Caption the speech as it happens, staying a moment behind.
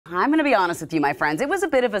I'm going to be honest with you, my friends. It was a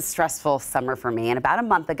bit of a stressful summer for me, and about a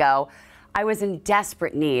month ago, I was in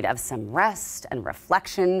desperate need of some rest and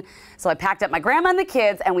reflection. So I packed up my grandma and the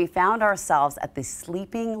kids, and we found ourselves at the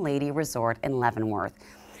Sleeping Lady Resort in Leavenworth.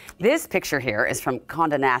 This picture here is from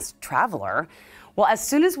Condé Nast Traveler. Well, as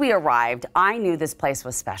soon as we arrived, I knew this place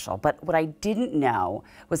was special, but what I didn't know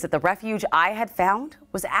was that the refuge I had found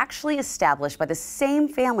was actually established by the same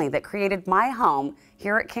family that created my home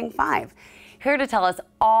here at King 5. Here to tell us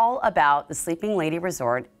all about the Sleeping Lady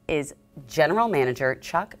Resort is General Manager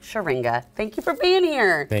Chuck Schuringa. Thank you for being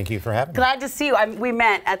here. Thank you for having me. Glad to see you. We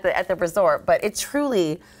met at the resort, but it's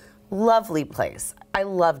truly lovely place. I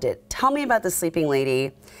loved it. Tell me about the Sleeping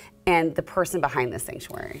Lady and the person behind this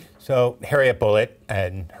sanctuary. So Harriet Bullitt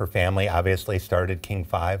and her family obviously started King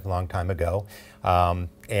 5 a long time ago,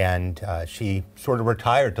 and she sort of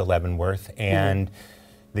retired to Leavenworth, and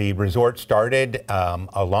the resort started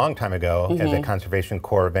a long time ago as a Conservation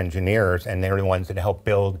Corps of Engineers, and they were the ones that helped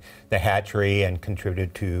build the hatchery and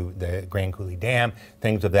contributed to the Grand Coulee Dam,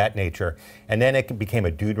 things of that nature. And then it became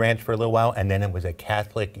a dude ranch for a little while, and then it was a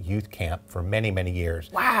Catholic youth camp for many, many years.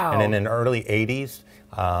 Wow. And then in the early 80s,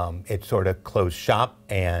 it sort of closed shop,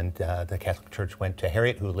 and the Catholic Church went to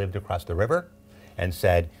Harriet, who lived across the river, and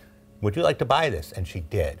said, "Would you like to buy this?" And she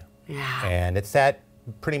did. Yeah. And it sat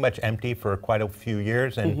pretty much empty for quite a few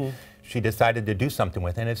years, and she decided to do something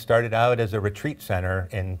with it. And it started out as a retreat center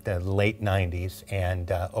in the late 90s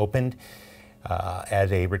and opened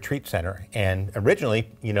as a retreat center. And originally,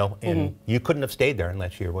 you know, you couldn't have stayed there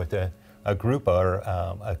unless you were with a group or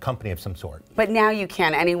a company of some sort. But now you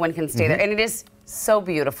can. Anyone can stay there, and it is so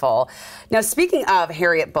beautiful. Now, speaking of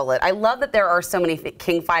Harriet Bullitt, I love that there are so many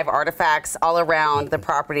King 5 artifacts all around the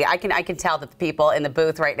property. I can tell that the people in the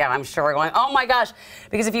booth right now, I'm sure, are going, "Oh my gosh!"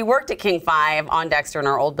 Because if you worked at King 5 on Dexter in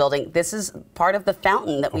our old building, this is part of the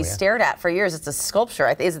fountain that we stared at for years. It's a sculpture.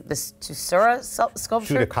 I think is it the Tsusura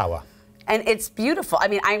sculpture? Shudokawa. And it's beautiful. I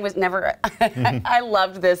mean, I was never. I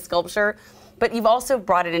loved this sculpture, but you've also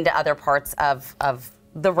brought it into other parts of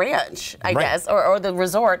the ranch, I guess, or the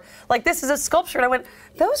resort. Like, this is a sculpture, and I went,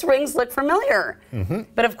 those rings look familiar.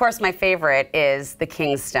 But of course, my favorite is the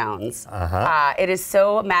king stones. It is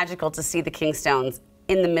so magical to see the king stones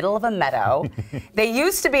in the middle of a meadow. They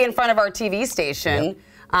used to be in front of our TV station,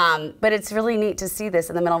 but it's really neat to see this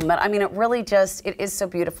in the middle of a meadow. I mean, it is so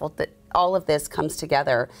beautiful that all of this comes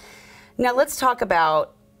together. Now, let's talk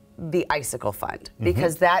about the Icicle Fund,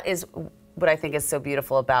 because that is what I think is so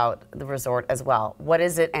beautiful about the resort as well. What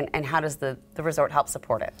is it, and how does the resort help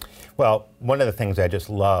support it? Well, one of the things I just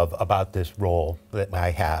love about this role that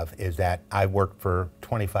I have is that I worked for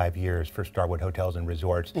 25 years for Starwood Hotels and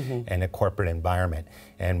Resorts in a corporate environment.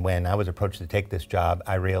 And when I was approached to take this job,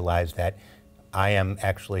 I realized that I am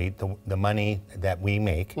actually, the money that we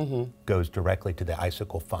make goes directly to the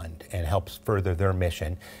Icicle Fund and helps further their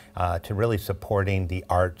mission to really supporting the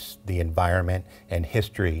arts, the environment, and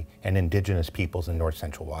history and indigenous peoples in North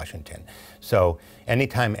Central Washington. So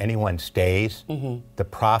anytime anyone stays, the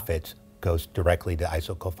profits goes directly to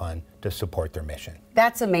Icicle Fund to support their mission.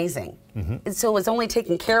 That's amazing. So it's only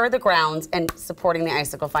taking care of the grounds and supporting the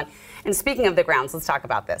Icicle Fund. And speaking of the grounds, let's talk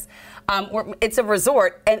about this. It's a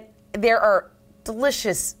resort, and there are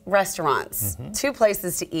delicious restaurants, 2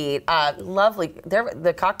 places to eat, lovely.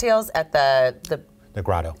 The cocktails at the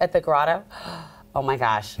grotto. At the grotto. Oh my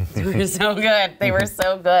gosh, they were so good. They were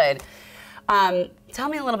so good. Tell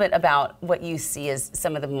me a little bit about what you see as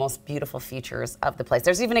some of the most beautiful features of the place.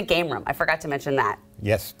 There's even a game room. I forgot to mention that.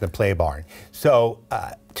 Yes, the play barn. So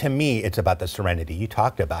to me, it's about the serenity. You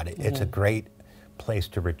talked about it. It's a great place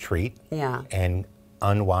to retreat and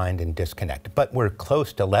unwind and disconnect. But we're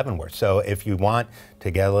close to Leavenworth, so if you want to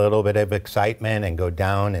get a little bit of excitement and go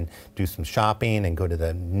down and do some shopping and go to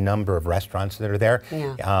the number of restaurants that are there,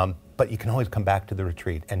 but you can always come back to the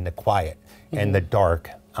retreat and the quiet and the dark.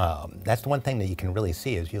 That's the one thing that you can really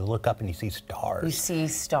see is you look up and you see stars. You see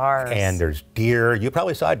stars. And there's deer. You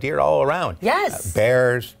probably saw deer all around. Yes.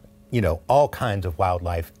 Bears, you know, all kinds of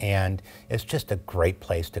wildlife, and it's just a great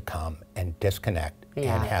place to come and disconnect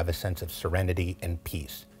and have a sense of serenity and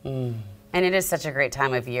peace. And it is such a great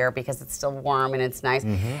time of year because it's still warm and it's nice.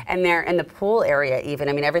 And there in the pool area even,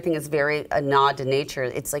 I mean, everything is very a nod to nature.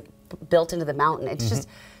 It's like built into the mountain. It's just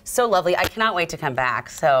so lovely. I cannot wait to come back.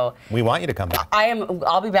 So we want you to come back.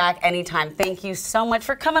 I'll be back anytime. Thank you so much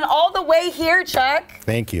for coming all the way here, Chuck.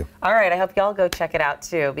 Thank you. All right, I hope y'all go check it out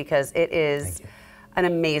too, because it is an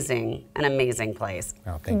amazing place.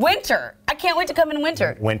 Oh, thank you. Winter. I can't wait to come in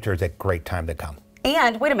winter. Winter is a great time to come.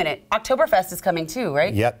 And wait a minute, Oktoberfest is coming too,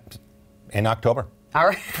 right? Yep, in October. All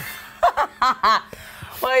right.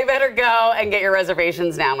 Well, you better go and get your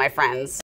reservations now, my friends.